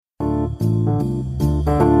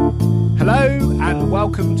Hello and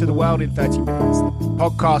welcome to The World in 30 Minutes, the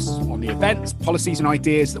podcast on the events, policies and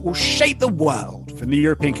ideas that will shape the world from the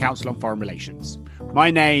European Council on Foreign Relations.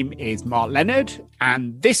 My name is Mark Leonard,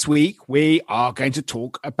 and this week we are going to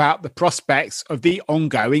talk about the prospects of the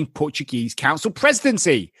ongoing Portuguese Council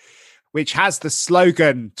presidency, which has the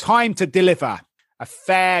slogan, "Time to deliver, a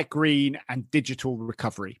fair, green and digital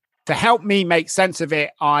recovery." To help me make sense of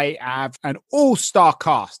it, I have an all-star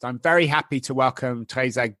cast. I'm very happy to welcome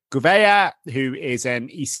Teresa Gouveia, who is an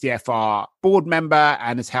ECFR board member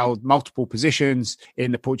and has held multiple positions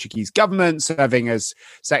in the Portuguese government, serving as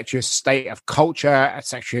Secretary of State of Culture,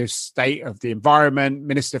 Secretary of State of the Environment,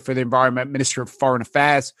 Minister for the Environment, Minister of Foreign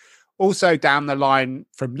Affairs. Also down the line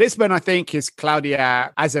from Lisbon, I think, is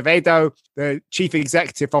Claudia Azevedo, the Chief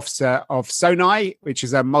Executive Officer of SONAI, which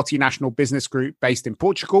is a multinational business group based in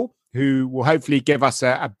Portugal, who will hopefully give us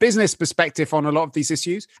a business perspective on a lot of these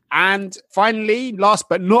issues. And finally, last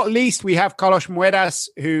but not least, we have Carlos Moedas,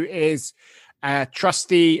 who is a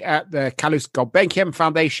trustee at the Carlos Gulbenkian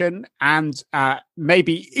Foundation. And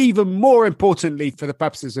maybe even more importantly, for the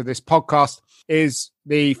purposes of this podcast, is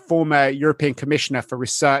the former European Commissioner for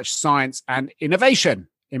Research, Science and Innovation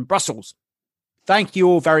in Brussels. Thank you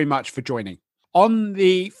all very much for joining. On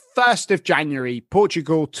the 1st of January,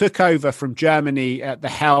 Portugal took over from Germany at the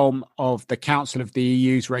helm of the Council of the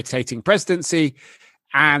EU's rotating presidency,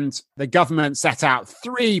 and the government set out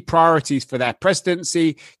three priorities for their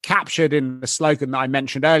presidency, captured in the slogan that I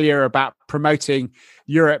mentioned earlier about promoting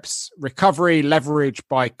Europe's recovery leveraged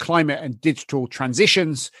by climate and digital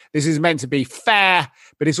transitions. This is meant to be fair,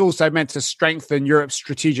 but it's also meant to strengthen Europe's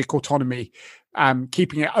strategic autonomy,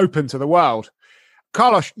 keeping it open to the world.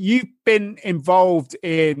 Carlos, you've been involved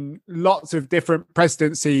in lots of different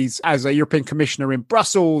presidencies as a European Commissioner in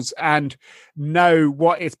Brussels and know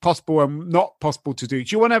what is possible and not possible to do.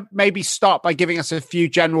 Do you want to maybe start by giving us a few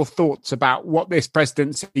general thoughts about what this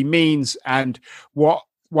presidency means and what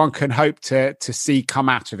one can hope to see come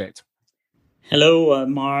out of it? Hello,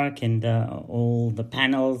 Mark, and all the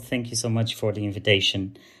panel. Thank you so much for the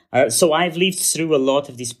invitation. So I've lived through a lot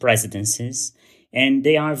of these presidencies, and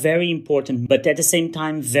they are very important, but at the same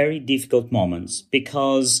time, very difficult moments.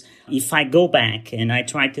 Because if I go back and I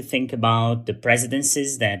try to think about the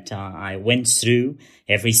presidencies that I went through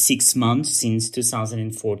every 6 months since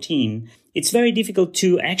 2014, it's very difficult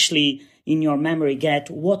to actually, in your memory,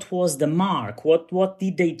 get what was the mark? What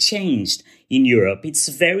did they change in Europe? It's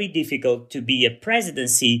very difficult to be a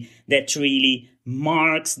presidency that really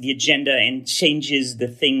marks the agenda and changes the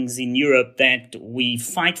things in Europe that we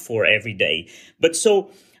fight for every day. But so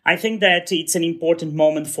I think that it's an important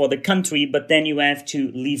moment for the country, but then you have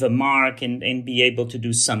to leave a mark and be able to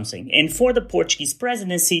do something. And for the Portuguese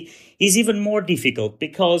presidency is even more difficult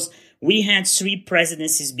because we had three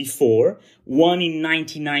presidencies before, one in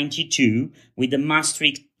 1992 with the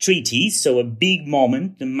Maastricht Treaty, so a big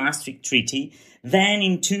moment, the Maastricht Treaty. Then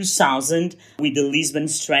in 2000 with the Lisbon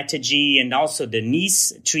Strategy and also the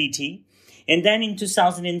Nice Treaty. And then in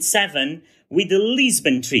 2007 with the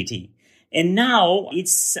Lisbon Treaty. And now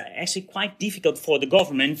it's actually quite difficult for the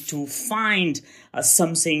government to find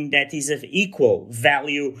something that is of equal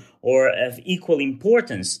value or of equal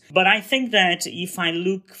importance. But I think that if I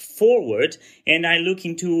look forward and I look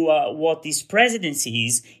into what this presidency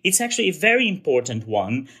is, it's actually a very important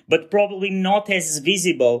one, but probably not as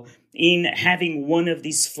visible in having one of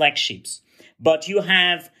these flagships. But you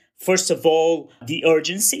have, first of all, the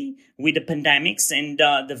urgency with the pandemics and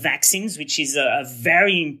the vaccines, which is a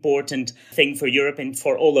very important thing for Europe and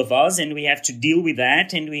for all of us. And we have to deal with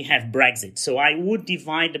that. And we have Brexit. So I would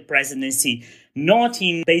divide the presidency not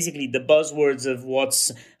in basically the buzzwords of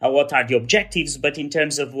what are the objectives, but in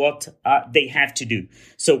terms of what they have to do.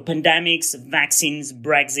 So pandemics, vaccines,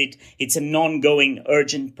 Brexit, it's an ongoing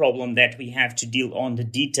urgent problem that we have to deal on the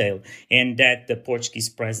detail and that the Portuguese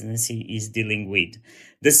presidency is dealing with.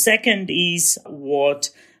 The second is what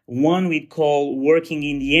one we call working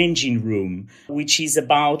in the engine room, which is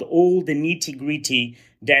about all the nitty-gritty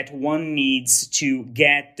that one needs to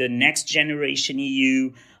get the next generation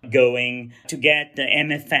EU going, to get the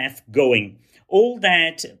MFF going. All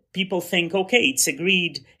that people think, okay, it's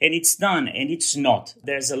agreed and it's done, and it's not.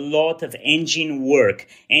 There's a lot of engine work.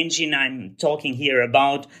 Engine, I'm talking here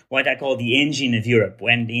about what I call the engine of Europe,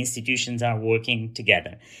 when the institutions are working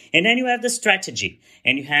together. And then you have the strategy,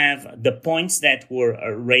 and you have the points that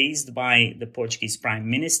were raised by the Portuguese Prime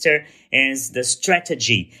Minister as the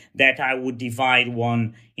strategy that I would divide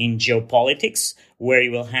one in geopolitics, where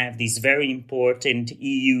you will have this very important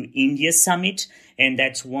EU-India summit. And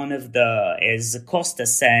that's one of the, as Costa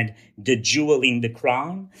said, had the jewel in the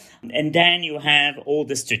crown. And then you have all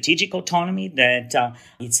the strategic autonomy that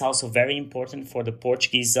it's also very important for the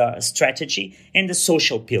Portuguese strategy, and the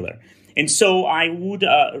social pillar. And so I would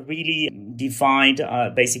really divide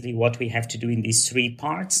basically what we have to do in these three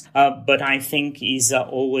parts. But I think is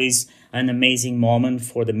always an amazing moment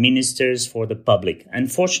for the ministers, for the public.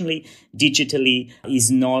 Unfortunately, digitally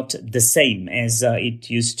is not the same as it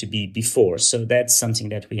used to be before. So that's something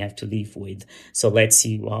that we have to live with. So let's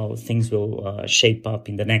see how things will shape up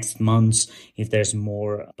in the next months if there's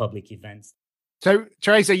more public events. So,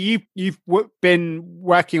 Teresa, you've been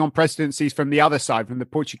working on presidencies from the other side, from the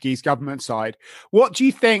Portuguese government side. What do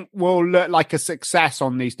you think will look like a success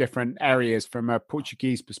on these different areas from a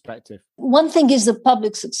Portuguese perspective? One thing is the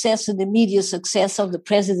public success and the media success of the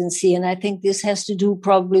presidency, and I think this has to do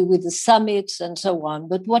probably with the summits and so on.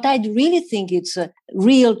 But what I really think it's a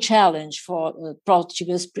real challenge for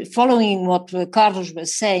Portugal, following what Carlos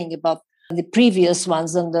was saying about the previous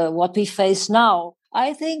ones and what we face now,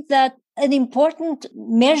 I think that an important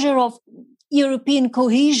measure of European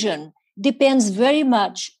cohesion depends very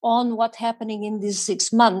much on what's happening in these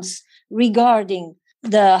 6 months regarding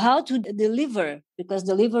how to deliver, because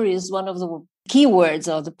deliver is one of the key words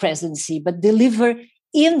of the presidency, but deliver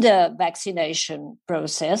in the vaccination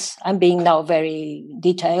process. I'm being now very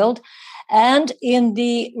detailed. And in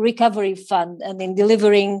the recovery fund, and in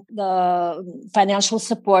delivering the financial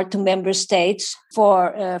support to member states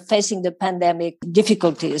for facing the pandemic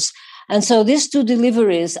difficulties. And so these two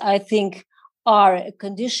deliveries, I think, are a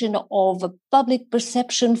condition of a public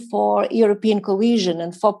perception for European cohesion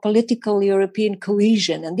and for political European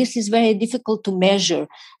cohesion. And this is very difficult to measure.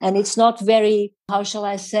 And it's not very, how shall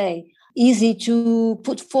I say, easy to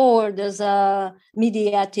put forward as a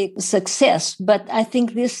mediatic success. But I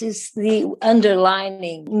think this is the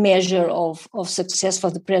underlying measure of success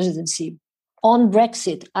for the presidency. On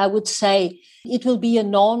Brexit, I would say it will be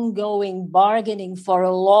an ongoing bargaining for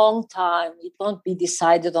a long time. It won't be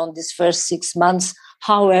decided on these first 6 months,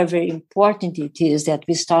 however important it is that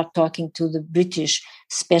we start talking to the British,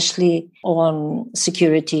 especially on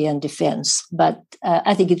security and defense. But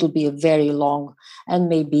I think it will be a very long and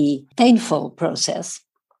maybe painful process.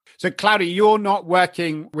 So, Claudia, you're not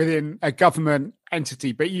working within a government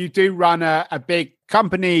entity, but you do run a big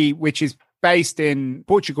company which is based in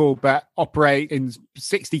Portugal, but operate in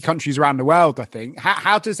 60 countries around the world, I think.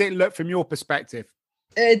 How does it look from your perspective?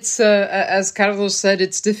 It's, as Carlos said,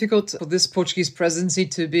 it's difficult for this Portuguese presidency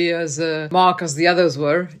to be as marked as the others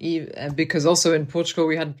were, because also in Portugal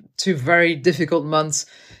we had 2 very difficult months,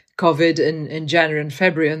 COVID in January and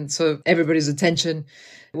February, and so everybody's attention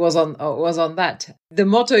was on that. The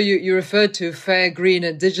motto you referred to, fair, green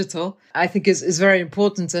and digital, I think is very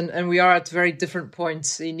important, and we are at very different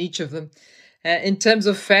points in each of them. In terms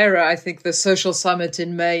of fairer, I think the social summit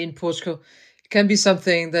in May in Portugal can be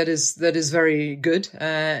something that is very good.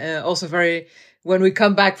 Also very, when we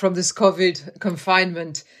come back from this COVID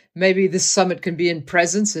confinement, maybe this summit can be in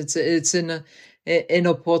presence. It's in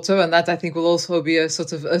Oporto, and that I think will also be a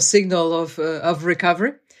sort of a signal of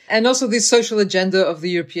recovery. And also the social agenda of the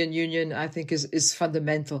European Union, I think, is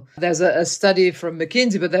fundamental. There's a study from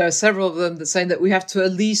McKinsey, but there are several of them that saying that we have to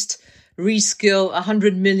at least reskill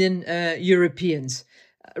 100 million Europeans.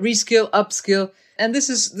 Reskill, upskill. And this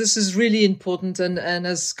is really important. And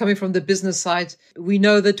as coming from the business side, we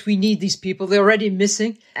know that we need these people. They're already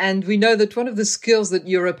missing. And we know that one of the skills that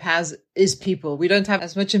Europe has is people. We don't have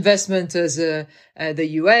as much investment as the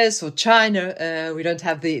US or China. We don't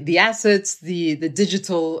have the assets, the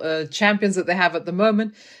digital champions that they have at the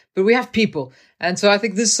moment. But we have people. And so I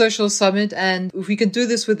think this social summit, and if we can do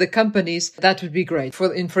this with the companies, that would be great.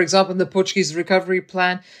 For example, in the Portuguese recovery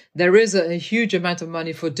plan, there is a huge amount of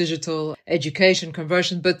money for digital education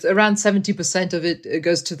conversion, but around 70% of it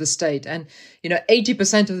goes to the state. And,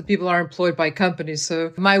 80% of the people are employed by companies.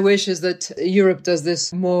 So my wish is that Europe does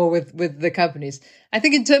this more with the companies. I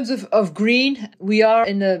think in terms of green, we are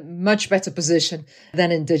in a much better position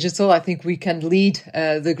than in digital. I think we can lead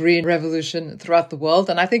the green revolution throughout the world.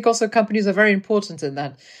 And I think also companies are very important in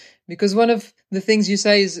that. Because one of the things you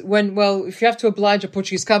say is if you have to oblige a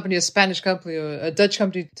Portuguese company, a Spanish company or a Dutch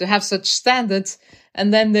company to have such standards,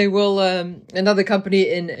 and then they will, another company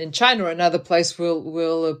in China or another place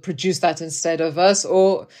will produce that instead of us,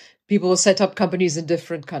 or people will set up companies in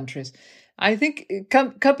different countries. I think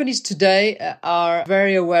companies today are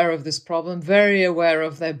very aware of this problem, very aware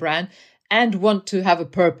of their brand, and want to have a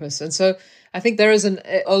purpose. And so I think there is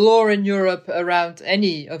a law in Europe around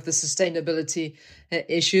any of the sustainability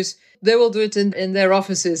issues. They will do it in their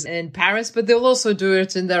offices in Paris, but they'll also do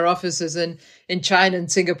it in their offices in China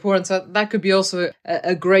and Singapore. And so that could be also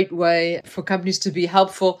a great way for companies to be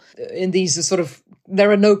helpful in these sort of,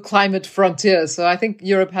 there are no climate frontiers. So I think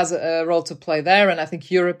Europe has a role to play there. And I think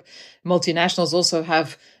Europe multinationals also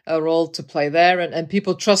have a role to play there. And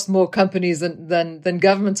people trust more companies than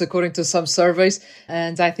governments, according to some surveys.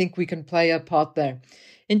 And I think we can play a part there.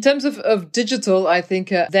 In terms of digital, I think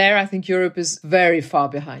Europe is very far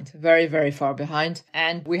behind, very, very far behind.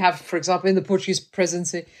 And we have, for example, in the Portuguese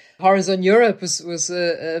presidency, Horizon Europe was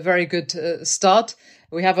a very good start.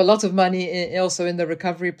 We have a lot of money also in the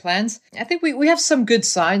recovery plans. I think we have some good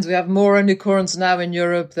signs. We have more unicorns now in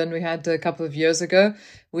Europe than we had a couple of years ago.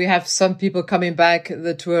 We have some people coming back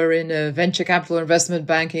that were in venture capital investment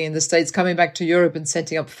banking in the States coming back to Europe and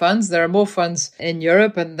setting up funds. There are more funds in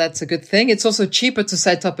Europe, and that's a good thing. It's also cheaper to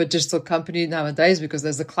set up a digital company nowadays because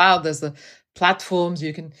there's the cloud, there's the platforms.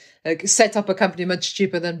 You can set up a company much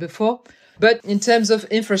cheaper than before. But in terms of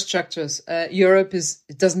infrastructures, Europe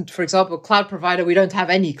doesn't, for example, cloud provider, we don't have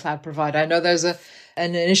any cloud provider. I know there's an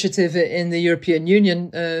initiative in the European Union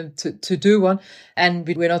to do one, and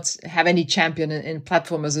we not have any champion in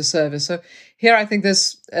platform as a service. So here I think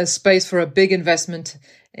there's a space for a big investment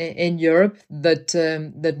in Europe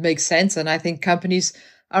that makes sense. And I think companies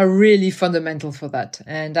are really fundamental for that.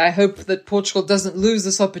 And I hope that Portugal doesn't lose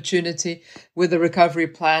this opportunity with the recovery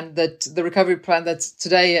plan, that's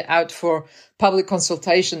today out for public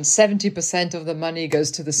consultation. 70% of the money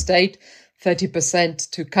goes to the state, 30%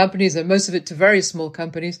 to companies, and most of it to very small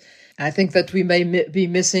companies. I think that we may be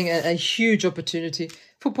missing a huge opportunity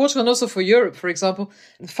for Portugal and also for Europe. For example,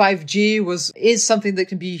 5G is something that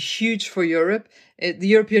can be huge for Europe. The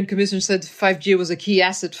European Commission said 5G was a key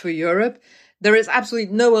asset for Europe. There is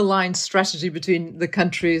absolutely no aligned strategy between the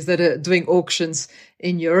countries that are doing auctions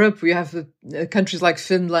in Europe. We have countries like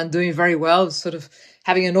Finland doing very well, sort of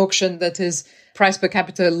having an auction that is price per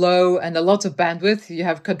capita low and a lot of bandwidth. You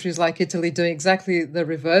have countries like Italy doing exactly the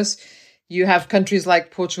reverse. You have countries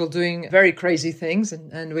like Portugal doing very crazy things.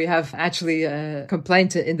 And we have actually a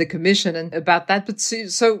complaint in the Commission about that. But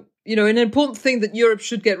so, an important thing that Europe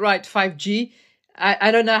should get right, 5G.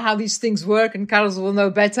 I don't know how these things work, and Carlos will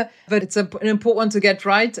know better, but it's an important one to get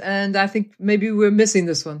right. And I think maybe we're missing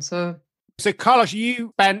this one. So Carlos,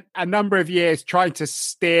 you spent a number of years trying to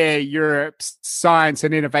steer Europe's science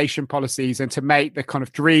and innovation policies and to make the kind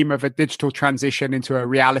of dream of a digital transition into a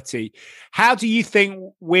reality. How do you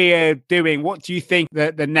think we're doing? What do you think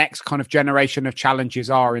that the next kind of generation of challenges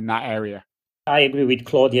are in that area? I agree with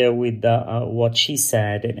Claudia with what she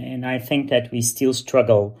said. And I think that we still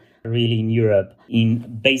struggle really in Europe.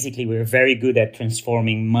 Basically, we're very good at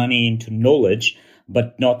transforming money into knowledge,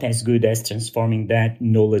 but not as good as transforming that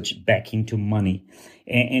knowledge back into money.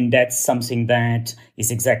 And that's something that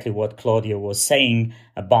is exactly what Claudia was saying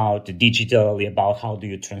about digital, about how do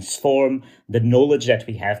you transform the knowledge that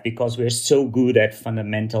we have, because we're so good at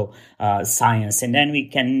fundamental science. And then we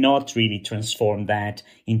cannot really transform that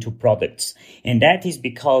into products. And that is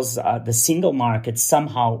because the single market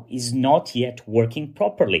somehow is not yet working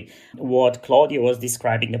properly. What Claudia was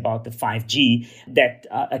describing about the 5G, that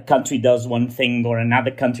a country does one thing or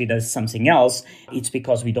another country does something else, it's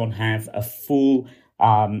because we don't have a full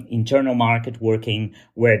internal market working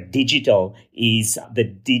where digital is the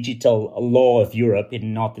digital law of Europe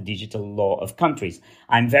and not the digital law of countries.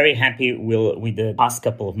 I'm very happy with the past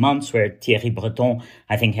couple of months where Thierry Breton,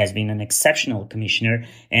 I think, has been an exceptional commissioner,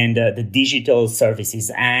 and the Digital Services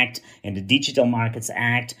Act and the Digital Markets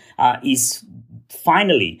Act is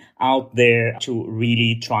finally out there to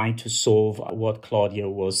really try to solve what Claudia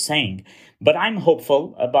was saying. But I'm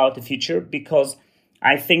hopeful about the future because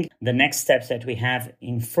I think the next steps that we have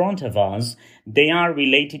in front of us, they are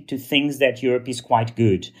related to things that Europe is quite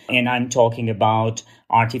good. And I'm talking about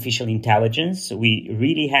artificial intelligence. We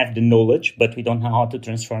really have the knowledge, but we don't know how to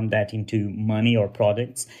transform that into money or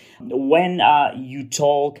products. When you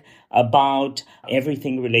talk about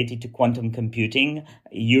everything related to quantum computing,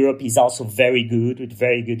 Europe is also very good with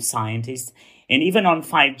very good scientists. And even on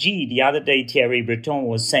 5G, the other day, Thierry Breton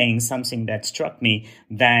was saying something that struck me,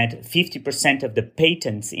 that 50% of the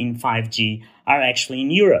patents in 5G are actually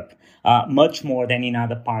in Europe, much more than in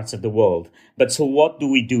other parts of the world. But so what do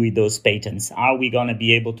we do with those patents? Are we going to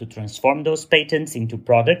be able to transform those patents into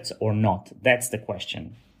products or not? That's the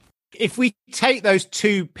question. If we take those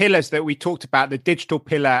two pillars that we talked about, the digital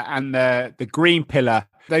pillar and the green pillar,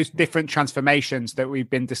 those different transformations that we've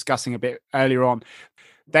been discussing a bit earlier on,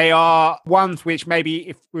 They are ones which maybe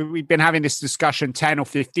if we'd been having this discussion 10 or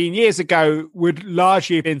 15 years ago would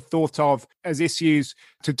largely have been thought of as issues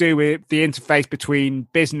to do with the interface between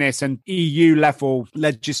business and EU level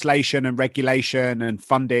legislation and regulation and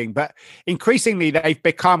funding. But increasingly, they've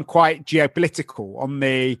become quite geopolitical. On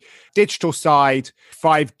the digital side,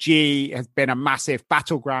 5G has been a massive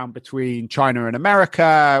battleground between China and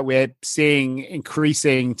America. We're seeing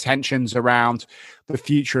increasing tensions around the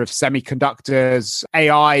future of semiconductors.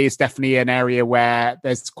 AI is definitely an area where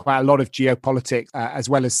there's quite a lot of geopolitics as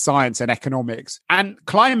well as science and economics. And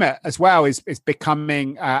climate as well is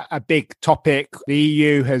becoming a big topic. The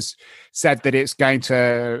EU has said that it's going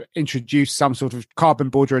to introduce some sort of carbon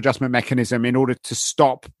border adjustment mechanism in order to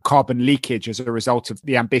stop carbon leakage as a result of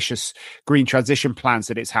the ambitious green transition plans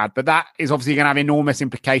that it's had. But that is obviously going to have enormous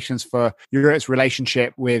implications for Europe's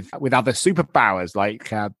relationship with other superpowers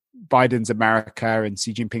like Biden's America and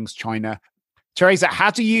Xi Jinping's China. Teresa,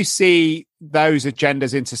 how do you see those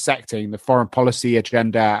agendas intersecting, the foreign policy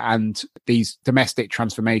agenda and these domestic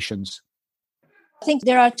transformations? I think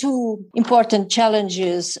there are two important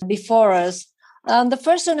challenges before us. The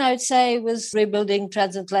first one, I would say, was rebuilding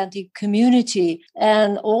transatlantic community,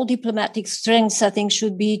 and all diplomatic strengths, I think,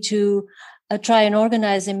 should be to try and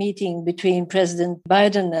organize a meeting between President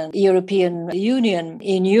Biden and the European Union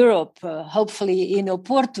in Europe, hopefully in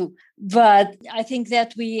Oporto. But I think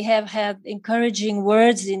that we have had encouraging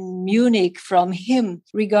words in Munich from him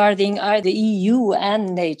regarding the EU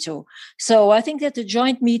and NATO. So I think that a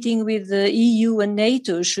joint meeting with the EU and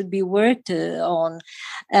NATO should be worked on,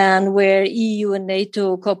 and where EU and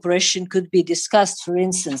NATO cooperation could be discussed, for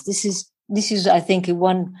instance. This is, I think,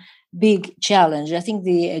 one big challenge. I think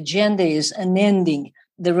the agenda is unending.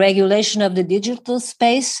 The regulation of the digital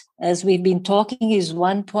space, as we've been talking, is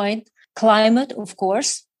one point. Climate, of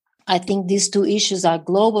course. I think these two issues are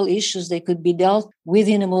global issues. They could be dealt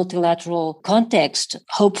within a multilateral context,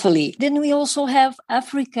 hopefully. Then we also have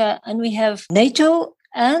Africa and we have NATO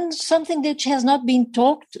and something that has not been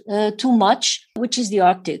talked too much, which is the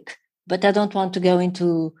Arctic. But I don't want to go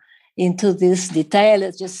into this detail.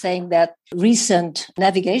 It's just saying that recent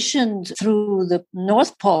navigation through the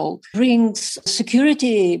North Pole brings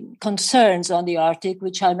security concerns on the Arctic,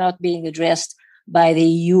 which are not being addressed by the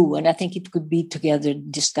EU. And I think it could be together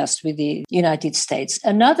discussed with the United States.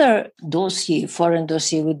 Another foreign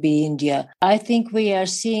dossier would be India. I think we are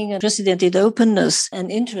seeing unprecedented openness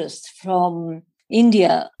and interest from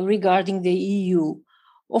India regarding the EU.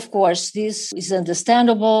 Of course, this is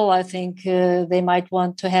understandable. I think they might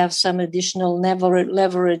want to have some additional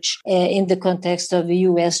leverage in the context of the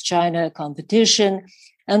US-China competition.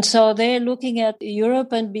 And so they're looking at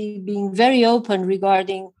Europe and being very open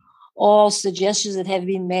regarding all suggestions that have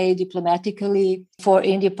been made diplomatically for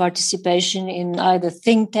India participation in either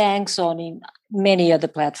think tanks or in many other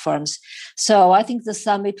platforms. So I think the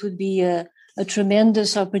summit would be a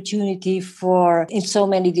tremendous opportunity in so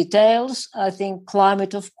many details. I think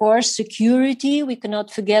climate, of course, security. We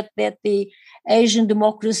cannot forget that the Asian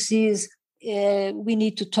democracies, we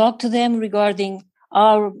need to talk to them regarding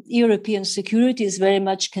our European security is very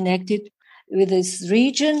much connected with this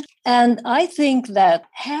region. And I think that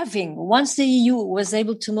once the EU was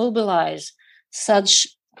able to mobilize such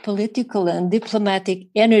political and diplomatic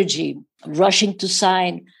energy, rushing to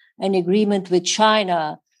sign an agreement with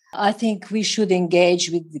China, I think we should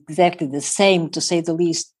engage with exactly the same, to say the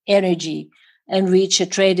least, energy and reach a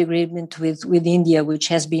trade agreement with India, which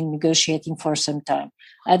has been negotiating for some time.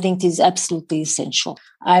 I think it is absolutely essential.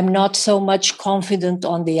 I'm not so much confident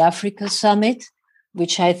on the Africa summit,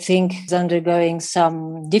 which I think is undergoing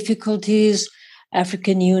some difficulties.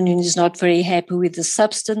 African Union is not very happy with the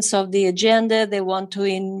substance of the agenda. They want to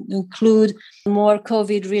include more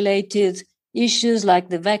COVID-related issues like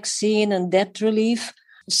the vaccine and debt relief.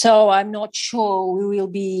 So I'm not sure we will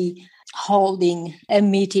be holding a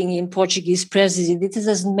meeting in Portuguese presidency. This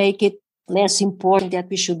doesn't make it less important that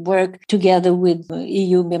we should work together with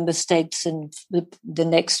EU member states and the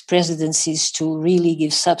next presidencies to really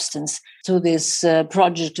give substance to this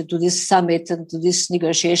project, to this summit and to this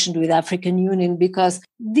negotiation with African Union, because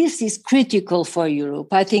this is critical for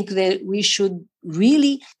Europe. I think that we should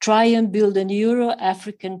really try and build a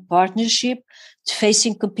Euro-African partnership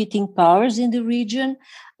facing competing powers in the region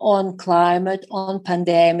on climate, on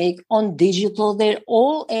pandemic, on digital. They're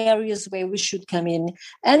all areas where we should come in,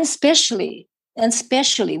 and especially,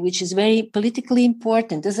 which is very politically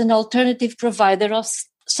important, as an alternative provider of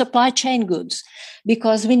supply chain goods,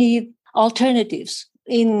 because we need alternatives.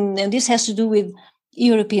 And this has to do with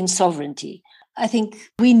European sovereignty. I think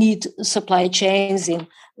we need supply chains in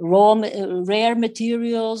rare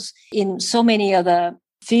materials, in so many other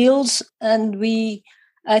fields, and we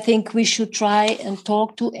I think we should try and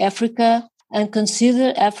talk to Africa and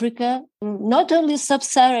consider Africa, not only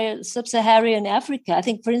sub-Saharan Africa. I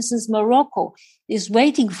think, for instance, Morocco is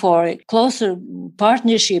waiting for a closer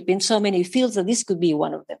partnership in so many fields, and this could be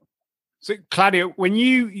one of them. So, Claudia, when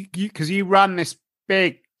because you run this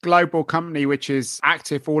big global company which is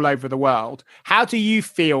active all over the world, how do you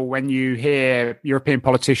feel when you hear European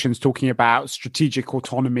politicians talking about strategic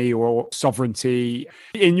autonomy or sovereignty?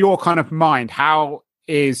 In your kind of mind, how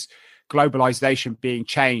is globalization being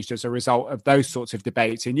changed as a result of those sorts of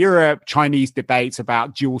debates in Europe, Chinese debates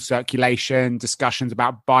about dual circulation, discussions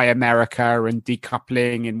about Buy America and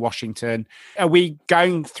decoupling in Washington? Are we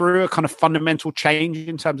going through a kind of fundamental change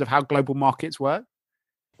in terms of how global markets work?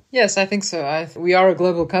 Yes, I think so. We are a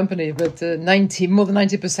global company, but more than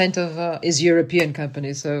 90% of is European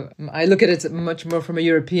company. So I look at it much more from a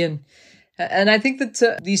European. And I think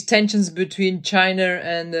that these tensions between China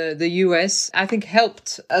and the US, I think,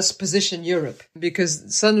 helped us position Europe,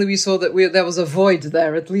 because suddenly we saw that there was a void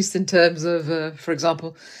there, at least in terms of, for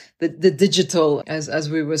example, the digital, as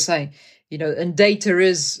we were saying, and data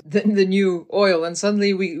is the new oil. And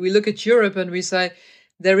suddenly we look at Europe and we say,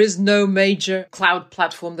 there is no major cloud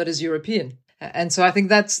platform that is European. And so I think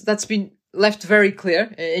that's been left very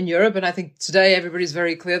clear in Europe. And I think today everybody's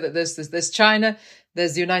very clear that there's China,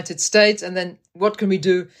 there's the United States, and then what can we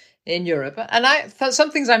do in Europe? And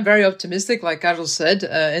some things I'm very optimistic, like Carlos said,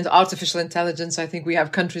 in artificial intelligence. I think we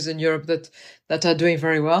have countries in Europe that are doing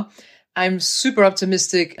very well. I'm super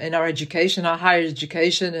optimistic in our education, our higher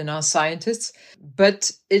education, and our scientists,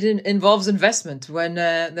 but it involves investment. When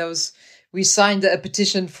we signed a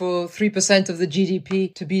petition for 3% of the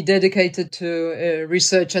GDP to be dedicated to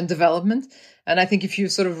research and development. And I think if you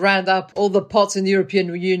sort of round up all the pots in the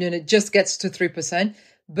European Union, it just gets to 3%.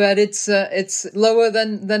 But it's lower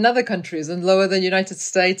than other countries and lower than United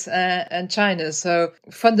States and China. So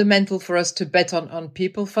fundamental for us to bet on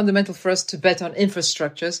people, fundamental for us to bet on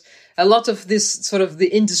infrastructures. A lot of this sort of the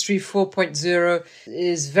industry 4.0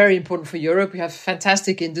 is very important for Europe. We have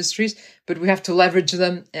fantastic industries, but we have to leverage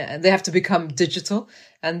them. They have to become digital.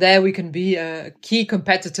 And there we can be key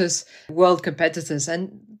competitors, world competitors.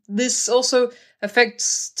 And this also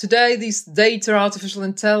affects today, these data, artificial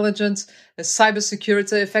intelligence,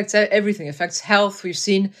 cybersecurity affects everything, affects health. We've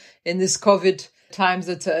seen in this COVID times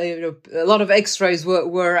that a lot of X-rays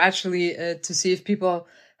were actually to see if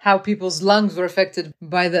how people's lungs were affected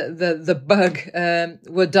by the bug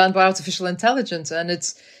were done by artificial intelligence. And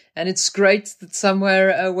it's great that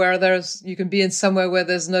somewhere where you can be in somewhere where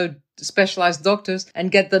there's no specialized doctors and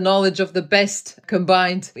get the knowledge of the best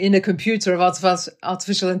combined in a computer of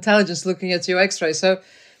artificial intelligence looking at your X-ray. So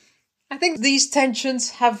I think these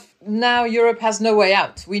tensions Europe has no way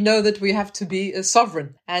out. We know that we have to be a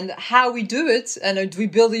sovereign, and how we do it, and do we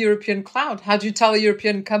build a European cloud? How do you tell a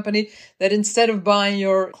European company that instead of buying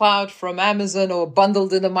your cloud from Amazon or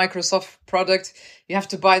bundled in a Microsoft product, you have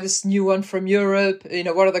to buy this new one from Europe?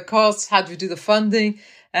 What are the costs? How do we do the funding?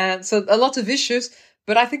 And so a lot of issues.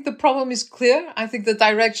 But I think the problem is clear. I think the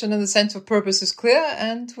direction and the sense of purpose is clear,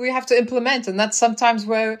 and we have to implement. And that's sometimes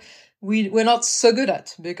where we're not so good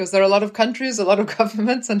at, because there are a lot of countries, a lot of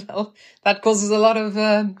governments, and that causes a lot of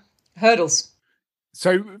hurdles.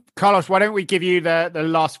 So, Carlos, why don't we give you the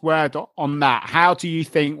last word on that? How do you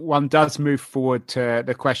think one does move forward to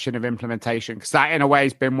the question of implementation? Because that, in a way,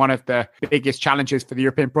 has been one of the biggest challenges for the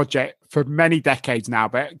European project for many decades now,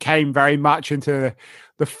 but it came very much into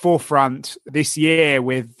the forefront this year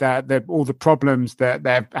with all the problems that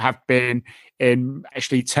there have been in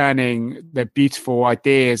actually turning the beautiful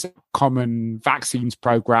ideas, common vaccines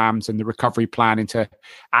programs and the recovery plan into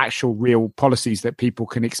actual real policies that people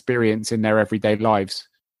can experience in their everyday lives.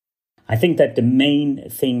 I think that the main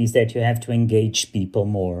thing is that you have to engage people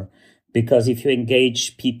more, because if you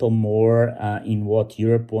engage people more in what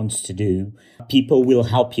Europe wants to do, people will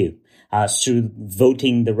help you through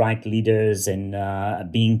voting the right leaders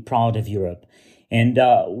and being proud of Europe. And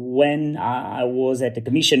when I was at the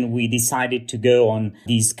Commission, we decided to go on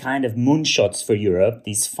these kind of moonshots for Europe,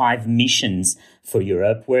 these 5 missions for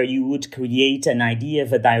Europe, where you would create an idea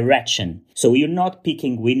of a direction. So you're not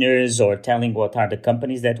picking winners or telling what are the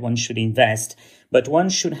companies that one should invest, but one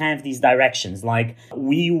should have these directions. Like,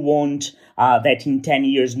 we want that in 10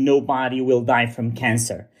 years, nobody will die from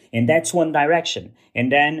cancer. And that's one direction.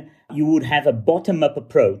 And then you would have a bottom-up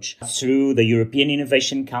approach through the European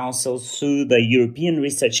Innovation Council, through the European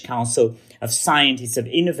Research Council of scientists, of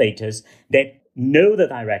innovators that know the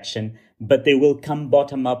direction, but they will come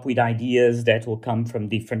bottom-up with ideas that will come from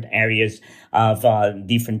different areas of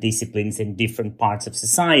different disciplines in different parts of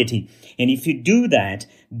society. And if you do that,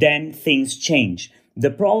 then things change. The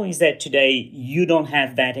problem is that today you don't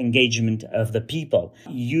have that engagement of the people.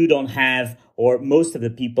 You don't have, or most of the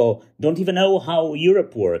people don't even know how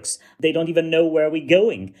Europe works. They don't even know where we're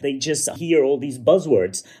going. They just hear all these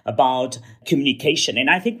buzzwords about communication. And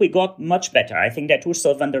I think we got much better. I think that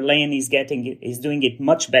Ursula von der Leyen is doing it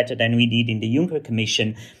much better than we did in the Juncker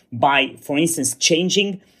Commission by, for instance,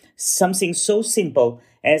 changing something so simple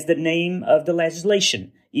as the name of the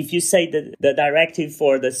legislation. If you say the directive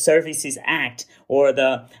for the Services Act or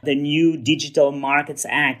the new Digital Markets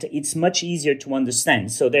Act, it's much easier to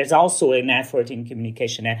understand. So there's also an effort in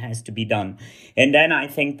communication that has to be done. And then I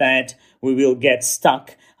think that we will get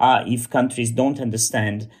stuck if countries don't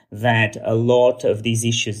understand that a lot of these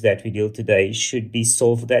issues that we deal today should be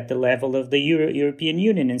solved at the level of the European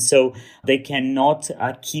Union. And so they cannot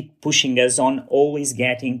keep pushing us on always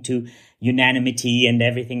getting to unanimity and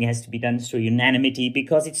everything has to be done through unanimity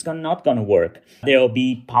because it's not going to work. There will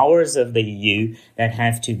be powers of the EU that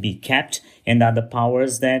have to be kept and other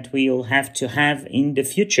powers that we'll have to have in the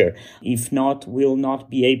future. If not, we'll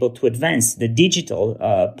not be able to advance. The digital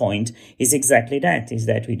point is exactly that, is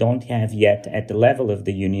that we don't have yet at the level of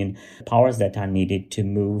the Union powers that are needed to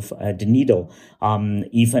move the needle.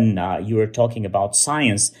 You were talking about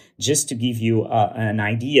science. Just to give you an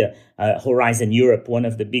idea, Horizon Europe, one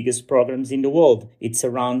of the biggest programs in the world, it's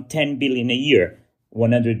around 10 billion a year,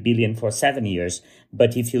 100 billion for 7 years.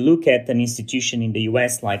 But if you look at an institution in the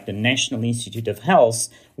US like the National Institute of Health,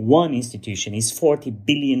 one institution is 40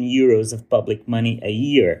 billion euros of public money a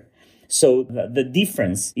year. So the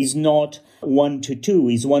difference is not 1 to 2,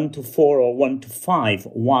 is 1 to 4 or 1 to 5.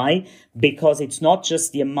 Why? Because it's not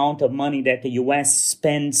just the amount of money that the US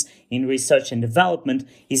spends in research and development,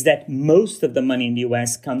 is that most of the money in the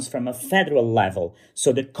US comes from a federal level.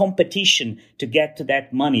 So the competition to get to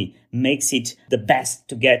that money makes it the best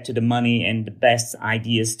to get to the money and the best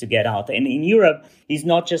ideas to get out. And in Europe, it's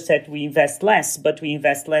not just that we invest less, but we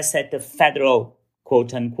invest less at the federal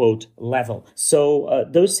quote-unquote level. So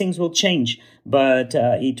those things will change, but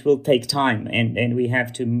it will take time, and we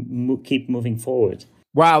have to keep moving forward.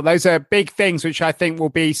 Wow, those are big things, which I think we'll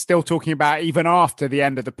be still talking about even after the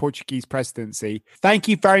end of the Portuguese presidency. Thank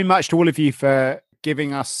you very much to all of you for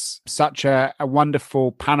giving us such a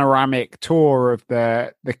wonderful panoramic tour of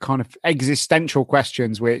the kind of existential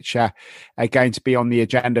questions which are going to be on the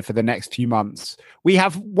agenda for the next few months. We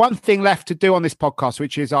have one thing left to do on this podcast,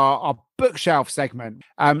 which is our bookshelf segment.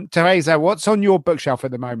 Teresa, what's on your bookshelf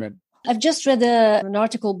at the moment? I've just read an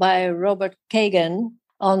article by Robert Kagan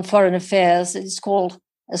on foreign affairs. It's called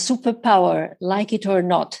A Superpower, Like It or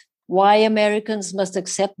Not, Why Americans Must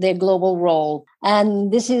Accept Their Global Role.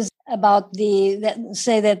 And this is about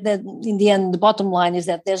that in the end, the bottom line is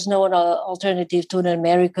that there's no alternative to an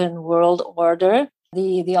American world order.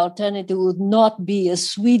 The alternative would not be a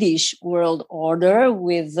Swedish world order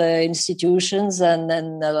with institutions and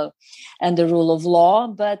the rule of law,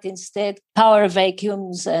 but instead power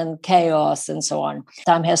vacuums and chaos and so on.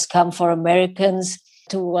 Time has come for Americans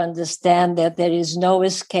to understand that there is no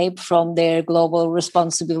escape from their global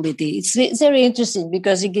responsibility. It's very interesting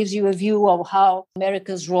because it gives you a view of how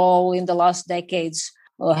America's role in the last decades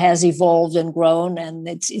has evolved and grown, and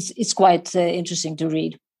it's quite interesting to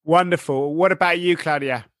read. Wonderful. What about you,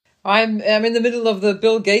 Claudia? I'm in the middle of the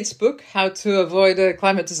Bill Gates book, How to Avoid a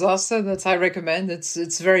Climate Disaster, that I recommend.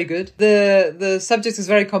 It's very good. The subject is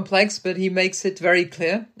very complex, but he makes it very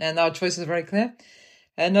clear, and our choice is very clear.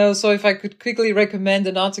 And also, if I could quickly recommend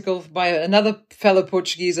an article by another fellow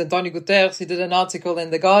Portuguese, António Guterres. He did an article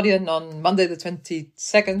in The Guardian on Monday the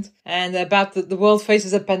 22nd, and about the world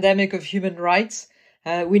faces a pandemic of human rights.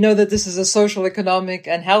 We know that this is a social, economic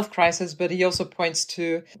and health crisis, but he also points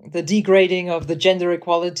to the degrading of the gender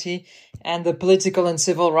equality and the political and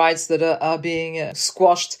civil rights that are being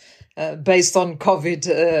squashed based on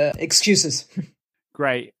COVID excuses.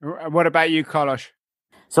 Great. What about you, Carlos?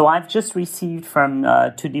 So I've just received from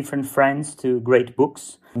two different friends two great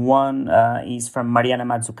books. One is from Mariana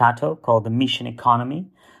Mazzucato called The Mission Economy,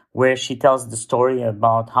 where she tells the story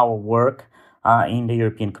about how work in the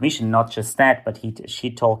European Commission, not just that, but she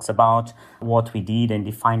talks about what we did and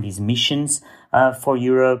defined these missions for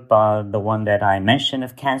Europe. The one that I mentioned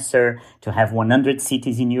of cancer, to have 100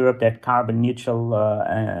 cities in Europe that carbon neutral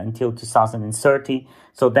until 2030.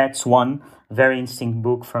 So that's one very interesting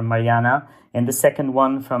book from Mariana. And the second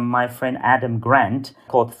one from my friend Adam Grant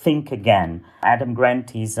called Think Again. Adam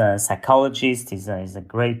Grant is a psychologist, he's a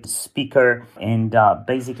great speaker, and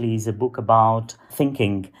basically is a book about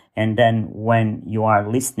thinking. And then when you are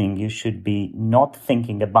listening, you should be not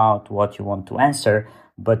thinking about what you want to answer,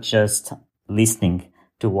 but just listening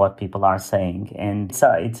to what people are saying. And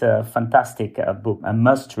it's a fantastic book, a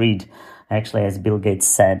must read, actually, as Bill Gates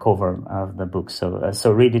said, cover of the book. So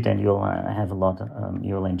read it and you'll have a lot,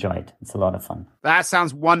 you'll enjoy it. It's a lot of fun. That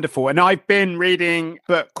sounds wonderful. And I've been reading a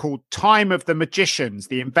book called Time of the Magicians,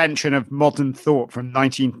 The Invention of Modern Thought from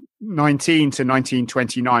 1919 to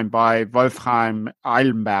 1929 by Wolfram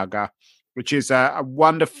Eilenberger, which is a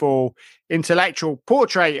wonderful intellectual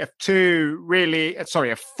portrait of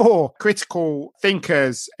four critical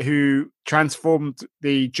thinkers who transformed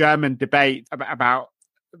the German debate about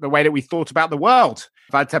the way that we thought about the world.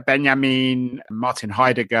 Walter Benjamin, Martin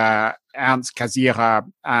Heidegger, Ernst Cassirer,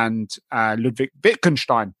 and Ludwig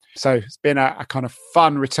Wittgenstein. So it's been a kind of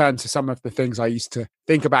fun return to some of the things I used to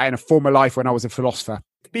think about in a former life when I was a philosopher.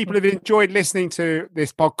 If people have enjoyed listening to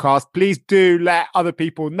this podcast, please do let other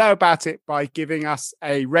people know about it by giving us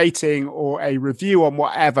a rating or a review on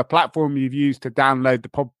whatever platform you've used to download the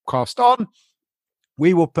podcast on.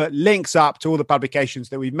 We will put links up to all the publications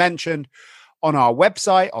that we've mentioned on our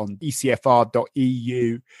website on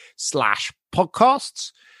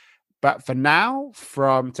ecfr.eu/podcasts. But for now,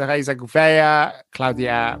 from Teresa Gouveia,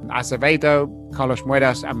 Claudia Acevedo, Carlos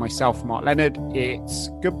Muedas, and myself, Mark Leonard, it's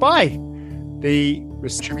goodbye. The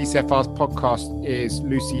researcher of ECFR's podcast is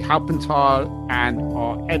Lucy Haupenthal, and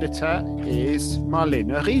our editor is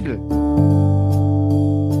Marlene Riegel.